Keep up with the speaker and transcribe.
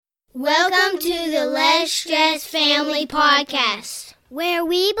Welcome to the Less Stress Family Podcast, where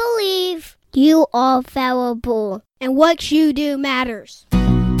we believe you are valuable and what you do matters.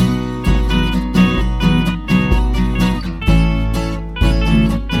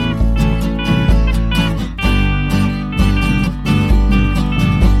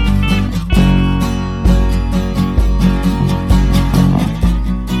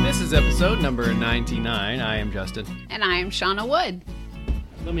 This is episode number 99. I am Justin. And I am Shauna Wood.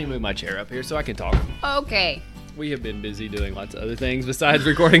 Let me move my chair up here so I can talk. Okay. We have been busy doing lots of other things besides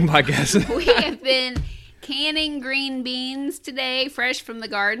recording podcasts. We have been canning green beans today, fresh from the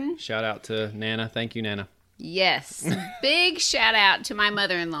garden. Shout out to Nana. Thank you, Nana. Yes. Big shout out to my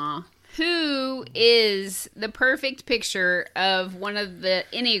mother-in-law, who is the perfect picture of one of the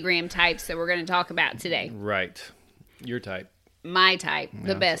Enneagram types that we're going to talk about today. Right. Your type. My type.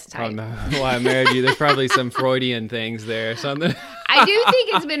 The best type. Why I married you. There's probably some Freudian things there or something. I do think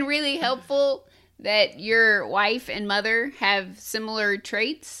it's been really helpful that your wife and mother have similar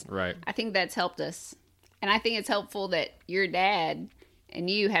traits. Right. I think that's helped us. And I think it's helpful that your dad and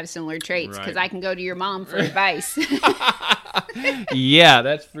you have similar traits because I can go to your mom for advice. Yeah,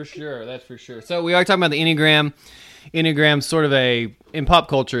 that's for sure. That's for sure. So we are talking about the Enneagram. Enneagram's sort of in pop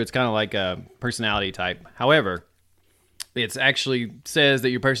culture, it's kind of like a personality type. However, it actually says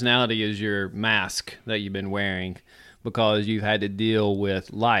that your personality is your mask that you've been wearing because you've had to deal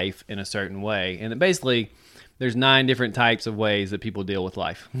with life in a certain way. And basically, there's 9 different types of ways that people deal with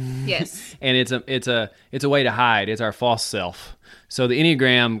life. Yes. And it's a way to hide. It's our false self. So the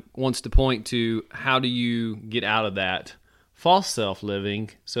Enneagram wants to point to how do you get out of that false self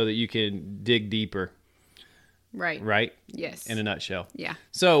living so that you can dig deeper. Right. Right? Yes. In a nutshell. Yeah.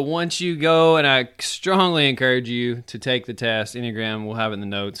 So once you go, and I strongly encourage you to take the test. Enneagram, we'll have it in the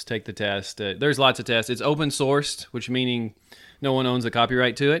notes. Take the test. There's lots of tests. It's open sourced, which meaning no one owns the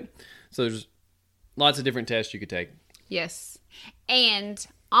copyright to it. So there's lots of different tests you could take. Yes. And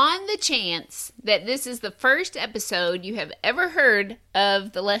on the chance that this is the first episode you have ever heard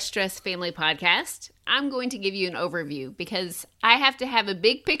of the Less Stress Family Podcast, I'm going to give you an overview because I have to have a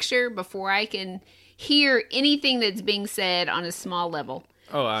big picture before I can hear anything that's being said on a small level.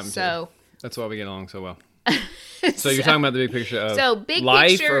 Oh, I'm so sure. That's why we get along so well. So you're talking about the big picture of big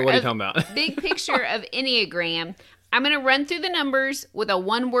life, picture or what are you talking about? Big picture of Enneagram. I'm going to run through the numbers with a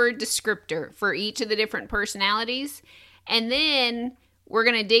one-word descriptor for each of the different personalities, and then we're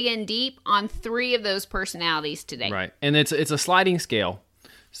going to dig in deep on 3 of those personalities today. Right, and it's a sliding scale,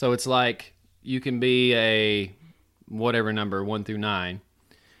 so it's like you can be a whatever number 1 through 9.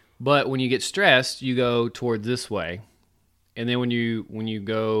 But when you get stressed, you go toward this way. And then when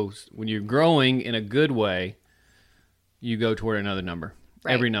you're growing in a good way, you go toward another number.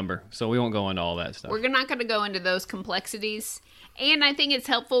 Right. Every number. So we won't go into all that stuff. We're not going to go into those complexities. And I think it's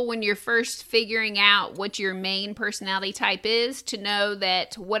helpful when you're first figuring out what your main personality type is to know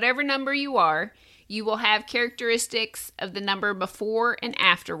that whatever number you are, you will have characteristics of the number before and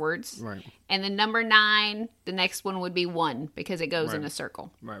afterwards. Right. And the number 9, the next one would be 1 because it goes in a circle.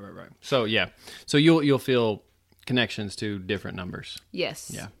 Right. So yeah. So you'll feel connections to different numbers.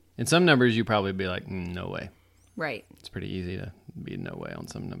 Yes. Yeah. And some numbers you probably be like, no way. Right. It's pretty easy to be no way on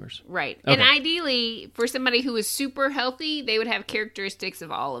some numbers. Right. Okay. And ideally, for somebody who is super healthy, they would have characteristics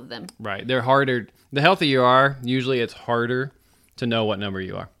of all of them. Right. They're harder. The healthier you are, usually it's harder to know what number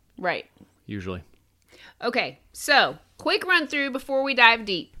you are. Right. Usually. Okay, so quick run through before we dive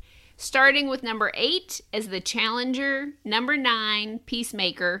deep. Starting with number 8 as the challenger, number 9,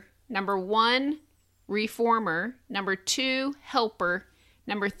 peacemaker, number 1, reformer, number 2, helper,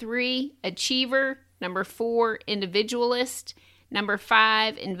 number 3, achiever, number 4, individualist, number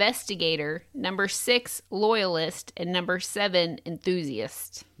 5, investigator, number 6, loyalist, and number 7,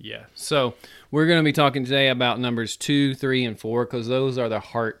 enthusiast. Yeah. So we're going to be talking today about numbers 2, 3, and 4 because those are the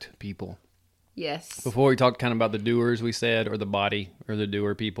heart people. Yes. Before we talked kind of about the doers, we said, or the body, or the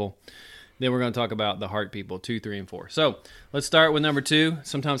doer people. Then we're going to talk about the heart people, 2, 3, and 4. So let's start with number 2,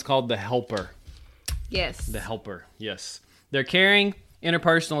 sometimes called the helper. Yes. The helper, yes. They're caring,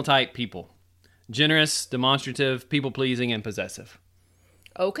 interpersonal type people. Generous, demonstrative, people-pleasing, and possessive.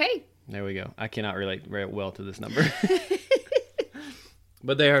 Okay. There we go. I cannot relate very well to this number.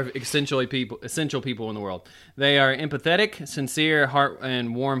 But they are essential people in the world. They are empathetic, sincere,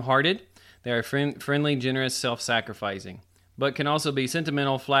 and warm-hearted. They are friendly, generous, self-sacrificing, but can also be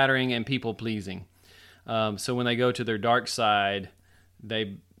sentimental, flattering, and people-pleasing. So when they go to their dark side,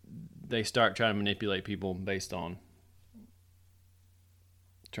 they start trying to manipulate people based on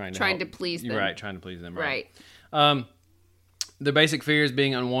trying to please them. Right, trying to please them. Right. The basic fear is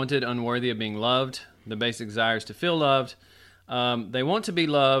being unwanted, unworthy of being loved. The basic desire is to feel loved. They want to be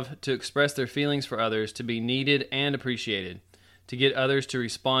loved, to express their feelings for others, to be needed and appreciated, to get others to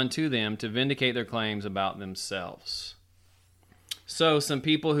respond to them, to vindicate their claims about themselves. So some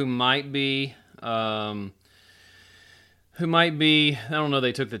people who might be, I don't know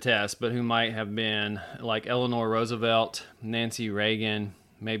they took the test, but who might have been like Eleanor Roosevelt, Nancy Reagan,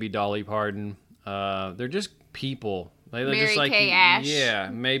 maybe Dolly Parton. They're just people. They're Mary just like, Kay Ash. Yeah,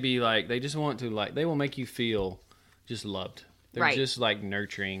 maybe like they just want to they will make you feel just loved. They're Right. just like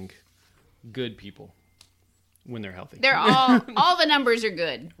nurturing good people when they're healthy. They're all the numbers are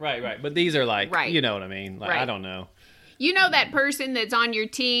good. Right. But these are like, Right. you know what I mean? Like, I Right. don't know. You know that person that's on your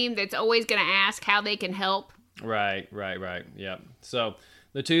team that's always going to ask how they can help? Right. Yep. So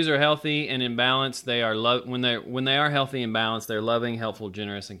the 2s are healthy and in balance. They are when they are healthy and balanced, they're loving, helpful,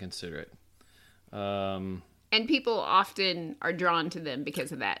 generous, and considerate. And people often are drawn to them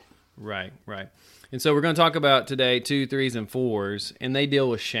because of that. Right. And so we're going to talk about today 2, 3s, and 4s, and they deal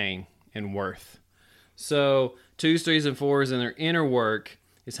with shame and worth. So 2s, 3s, and 4s in their inner work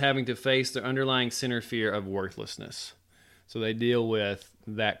is having to face their underlying center fear of worthlessness. So they deal with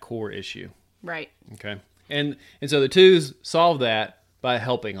that core issue. Right. Okay. And so the 2s solve that by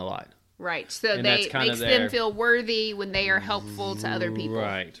helping a lot. Right. So And they that's kinda makes their- them feel worthy when they are helpful to other people.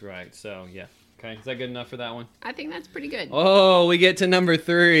 Right. So, yeah. Okay. Is that good enough for that one? I think that's pretty good. Oh, we get to number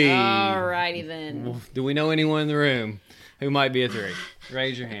 3. Alrighty then. Do we know anyone in the room who might be a 3?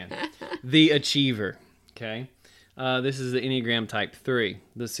 Raise your hand. The achiever. Okay. This is the Enneagram type 3.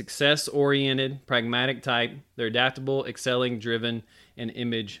 The success-oriented, pragmatic type. They're adaptable, excelling, driven, and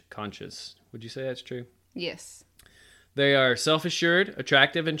image conscious. Would you say that's true? Yes. They are self-assured,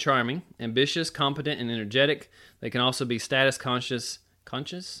 attractive, and charming, ambitious, competent, and energetic. They can also be status conscious,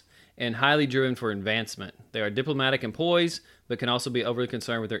 and highly driven for advancement. They are diplomatic and poised, but can also be overly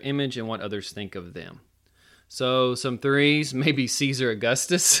concerned with their image and what others think of them. So some 3s, maybe Caesar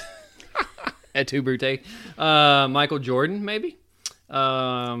Augustus, at tout brute. Michael Jordan, maybe.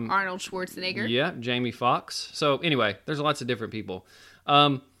 Arnold Schwarzenegger. Yeah, Jamie Foxx. So anyway, there's lots of different people.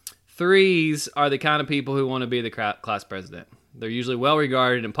 3s are the kind of people who want to be the class president. They're usually well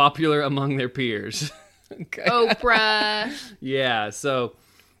regarded and popular among their peers. Okay. Oprah. Yeah, so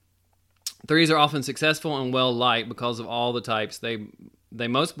 3s are often successful and well liked because of all the types. They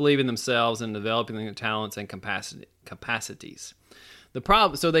most believe in themselves and developing their talents and capacities.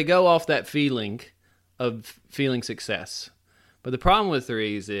 So they go off that feeling of feeling success. But the problem with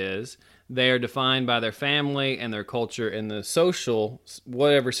 3s is they are defined by their family and their culture and the social,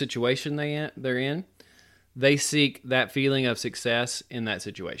 whatever situation they're in. They seek that feeling of success in that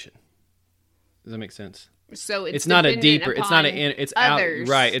situation. Does that make sense? So It's not a deeper. It's not dependent it's upon out. others.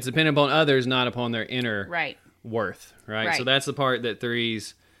 Right. It's dependent upon others, not upon their inner Right. worth. Right. So Right. that's the part that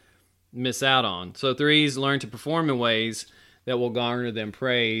 3s miss out on. So 3s learn to perform in ways that will garner them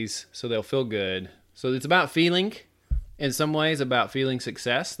praise, so they'll feel good. So it's about feeling. In some ways, about feeling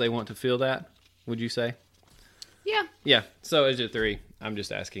success. They want to feel that. Would you say? Yeah. Yeah. So is it 3? I'm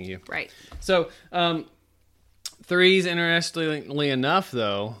just asking you. Right. So 3s, interestingly enough,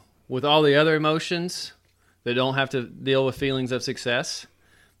 though, with all the other emotions that don't have to deal with feelings of success,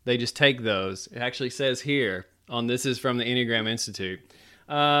 they just take those. It actually says here this is from the Enneagram Institute.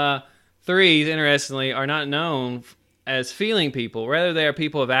 3s, interestingly, are not known as feeling people. Rather, they are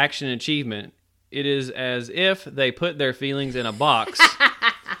people of action and achievement. It is as if they put their feelings in a box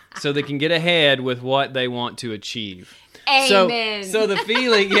so they can get ahead with what they want to achieve. Amen. So the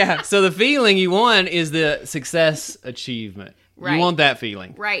feeling, so the feeling you want is the success achievement. Right. You want that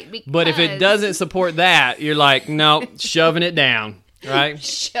feeling. Right. But if it doesn't support that, you're like, no, shoving it down. Right?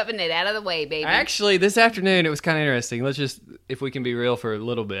 Shoving it out of the way, baby. Actually, this afternoon, it was kind of interesting. Let's just, if we can be real for a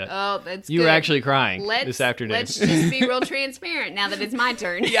little bit. Oh, that's You good. were actually crying this afternoon. Let's just be real transparent now that it's my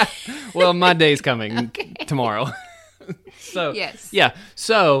turn. Yeah. Well, my day's coming tomorrow. So, Yes. Yeah.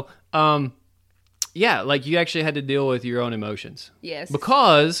 So, like you actually had to deal with your own emotions. Yes.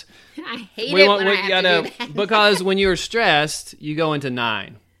 Because I hate it when I have to do that. because when you're stressed, you go into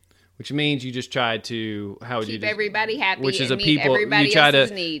 9, which means you just try to Keep everybody happy which is and a meet people everybody you try else's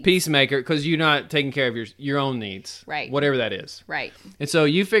to needs. peacemaker because you're not taking care of your own needs, Right. Whatever that is, Right. And so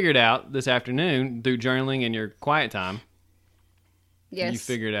you figured out this afternoon through journaling and your quiet time. Yes. You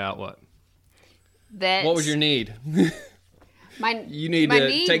figured out what was your need? You need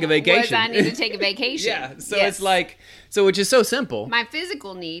to take a vacation. I need to take a vacation. Yeah. So Yes. it's like which is so simple, my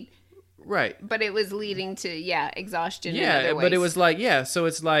physical need, right? but it was leading to exhaustion. in Yeah, other ways. but it was like so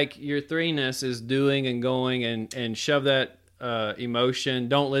it's like your 3ness is doing and going and shove that emotion.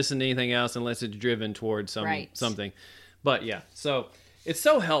 Don't listen to anything else unless it's driven towards something. But so it's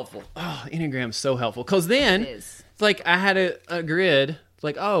so helpful. Oh, Enneagram's so helpful because then It is. like I had a grid. It's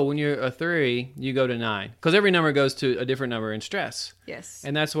like, oh, when you're a 3, you go to 9. Because every number goes to a different number in stress. Yes.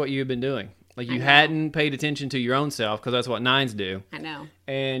 And that's what you've been doing. Like you I know. hadn't paid attention to your own self, because that's what 9s do. I know.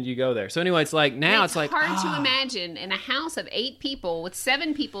 And you go there. So anyway, it's like now it's like hard to imagine in a house of 8 people with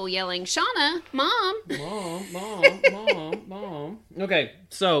 7 people yelling, Shauna, Mom. Mom. Okay,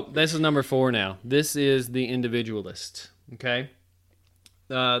 so this is number 4 now. This is the individualist. Okay,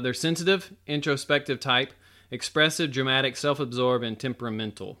 they're sensitive, introspective type, expressive, dramatic, self-absorbed, and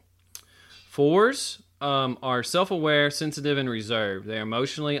temperamental. 4s are self-aware, sensitive, and reserved. They are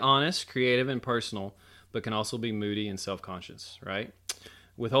emotionally honest, creative, and personal, but can also be moody and self-conscious, right?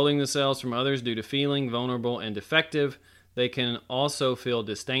 Withholding themselves from others due to feeling vulnerable and defective. They can also feel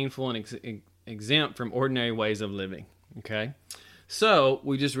disdainful and exempt from ordinary ways of living, okay? So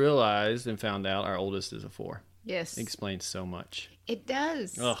we just realized and found out our oldest is a 4. Yes. It explains so much. It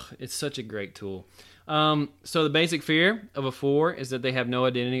does. Ugh, it's such a great tool. So the basic fear of a 4 is that they have no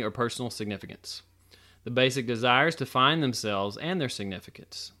identity or personal significance. The basic desire is to find themselves and their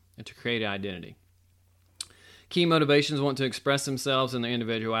significance and to create identity. Key motivations want to express themselves in their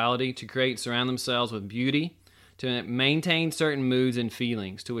individuality, to create, surround themselves with beauty, to maintain certain moods and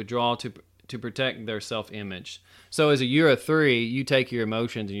feelings, to withdraw, to protect their self-image. So as you're a 3, you take your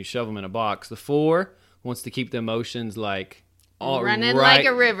emotions and you shove them in a box. The 4 wants to keep the emotions like all running right. like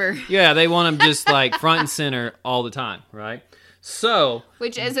a river. Yeah, they want them just like front and center all the time, right? So,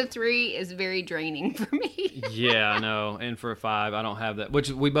 Which as a 3 is very draining for me. yeah, I know. And for a 5, I don't have that. Which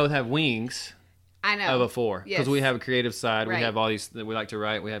we both have wings I know. of a 4 because Yes. we have a creative side. Right. We have all these that we like to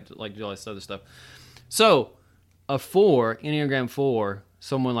write. We have to like do all this other stuff. So, a 4, Enneagram 4,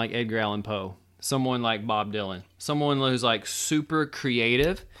 someone like Edgar Allan Poe, someone like Bob Dylan, someone who's like super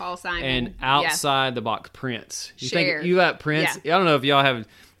creative Paul Simon. and outside the box. Prince. You Cher. think you got Prince? Yeah. I don't know if y'all have.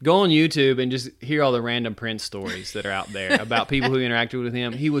 Go on YouTube and just hear all the random Prince stories that are out there about people who interacted with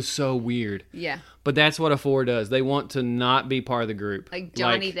him. He was so weird. Yeah. But that's what a 4 does. They want to not be part of the group. Like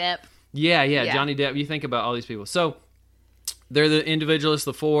Johnny Depp. Yeah, Yeah. Johnny Depp. You think about all these people. So they're the individualists,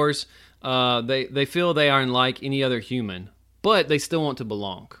 the 4s. They feel they aren't like any other human, but they still want to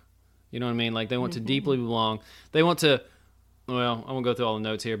belong. You know what I mean? Like they want to deeply belong. They want to. Well, I won't go through all the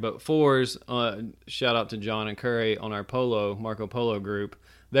notes here, but 4s. Shout out to John and Curry on our Marco Polo group.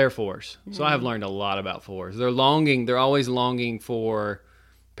 They're 4s. So I have learned a lot about 4s. They're always longing for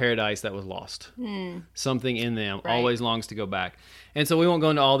paradise that was lost. Something in them Right. always longs to go back. And so we won't go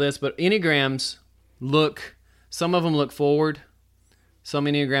into all this, but Enneagrams some of them look forward. Some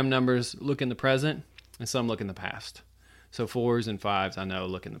Enneagram numbers look in the present, and some look in the past. So 4s and 5s, I know,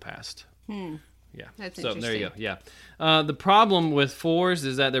 look in the past. Yeah. That's so there you go. interesting. Yeah. The problem with 4s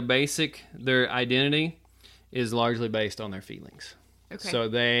is that their identity is largely based on their feelings. Okay. So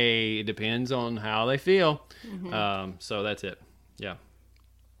it depends on how they feel. So that's it. Yeah.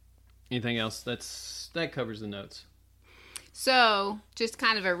 Anything else? That covers the notes. So, just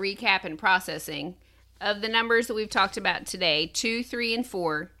kind of a recap and processing of the numbers that we've talked about today, 2, 3, and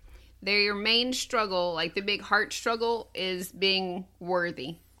 4. They're your main struggle, like the big heart struggle, is being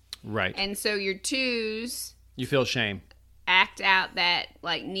worthy. Right. And so your 2s You feel shame. act out that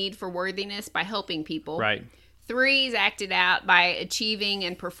like need for worthiness by helping people. Right. 3s acted out by achieving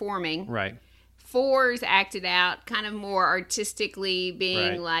and performing. Right. 4s acted out kind of more artistically, being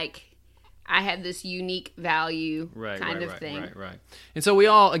Right. like, I have this unique value kind of thing. Right. And so we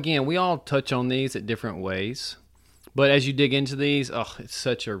all touch on these at different ways. But as you dig into these, it's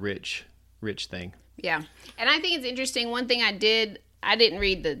such a rich thing. Yeah. And I think it's interesting. One thing I didn't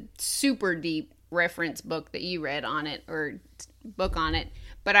read the super deep reference book that you read on it or book on it,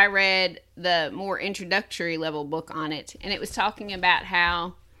 but I read the more introductory level book on it. And it was talking about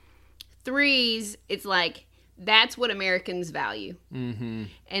how 3s, it's like, that's what Americans value. Mm-hmm.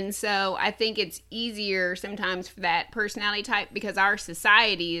 And so I think it's easier sometimes for that personality type because our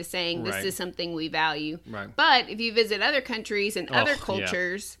society is saying this Right. is something we value. Right. But if you visit other countries and other yeah.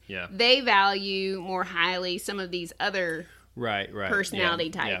 cultures, Yeah. they value more highly some of these other Right. personality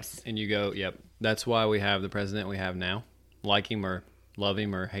Yeah. types. Yeah. And you go, yep. That's why we have the president we have now. Like him or love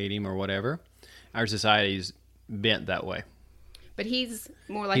him or hate him or whatever. Our society's bent that way. But he's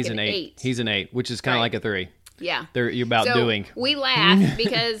more like He's an 8. He's an 8, which is kind of Right. like a 3. Yeah. You're about So doing. we laugh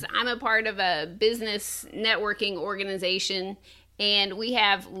because I'm a part of a business networking organization, and we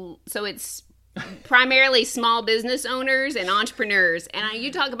have, so it's primarily small business owners and entrepreneurs. And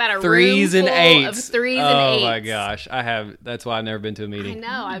you talk about a 3s room and full 8s. of 3s and 8s. Oh my gosh. That's why I've never been to a I meeting. know.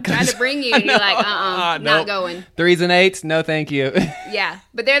 I've tried to bring you, and you're like, Nope. not going. 3s and 8s? No, thank you. Yeah,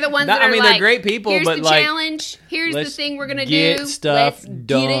 but they're the ones No, that I are mean, they're like, great people, here's but, the like, challenge. Here's the Let's thing we're going to get do. stuff Let's done.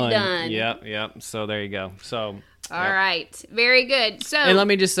 get it done. Yep. So there you go. So All right. Very good. So, And let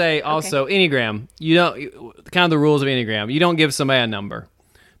me just say also, Enneagram, you don't, kind of the rules of Enneagram, you don't give somebody a number.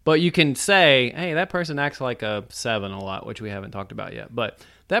 But you can say, hey, that person acts like a 7 a lot, which we haven't talked about yet. But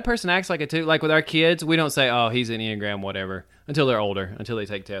that person acts like a 2. Like with our kids, we don't say, oh, he's an Enneagram, whatever, until they're older, until they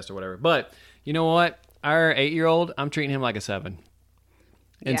take tests or whatever. But you know what? Our 8-year-old, I'm treating him like a 7.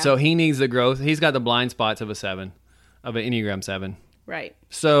 And so he needs the growth. He's got the blind spots of a 7, of an Enneagram 7. right.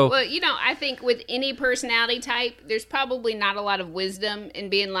 So, Well, I think with any personality type, there's probably not a lot of wisdom in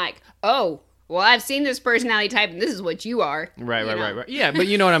being like, oh, well, I've seen this personality type, and this is what you are. Right. Yeah, but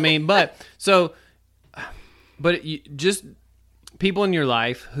you know what I mean. But just people in your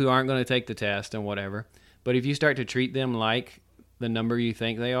life who aren't going to take the test and whatever. But if you start to treat them like the number you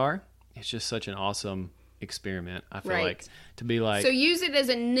think they are, it's just such an awesome experiment. I feel like to be like. So use it as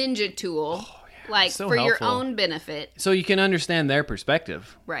a ninja tool, so for your helpful. own benefit. So you can understand their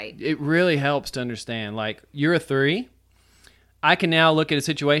perspective. Right. It really helps to understand. Like, you're a 3. I can now look at a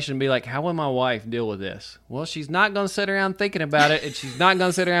situation and be like, how will my wife deal with this? Well, she's not going to sit around thinking about it, and she's not going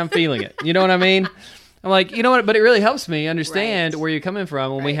to sit around feeling it. You know what I mean? I'm like, you know what? But it really helps me understand where you're coming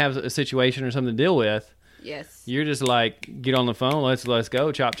from when we have a situation or something to deal with. Yes. You're just like, get on the phone, let's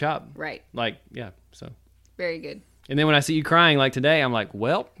go, chop. Right. Like, yeah, so. Very good. And then when I see you crying like today, I'm like,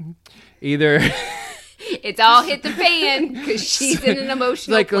 well, either... It's all hit the fan because she's in an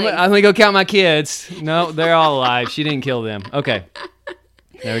emotional like, place. I'm going to go count my kids. No, they're all alive. She didn't kill them. Okay.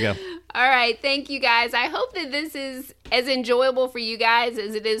 There we go. All right. Thank you, guys. I hope that this is as enjoyable for you guys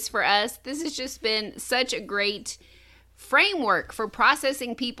as it is for us. This has just been such a great framework for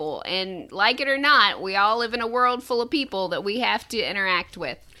processing people. And like it or not, we all live in a world full of people that we have to interact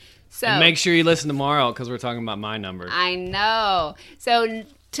with. So And make sure you listen tomorrow because we're talking about my numbers. I know. So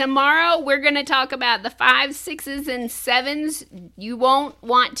tomorrow we're going to talk about the 5s, 6s, and 7s. You won't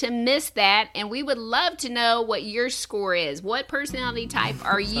want to miss that. And we would love to know what your score is. What personality type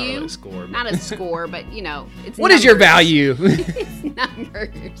are you? Not really a score, but- Not a score, but it's What is your numbers. value? It's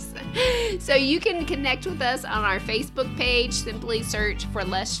numbers. So you can connect with us on our Facebook page. Simply search for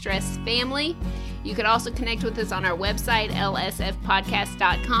Less Stressed Family. You could also connect with us on our website,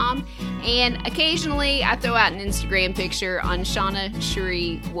 lsfpodcast.com. And occasionally I throw out an Instagram picture on Shauna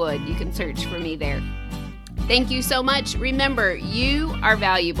Shuri Wood. You can search for me there. Thank you so much. Remember, you are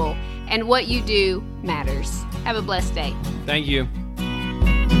valuable and what you do matters. Have a blessed day. Thank you.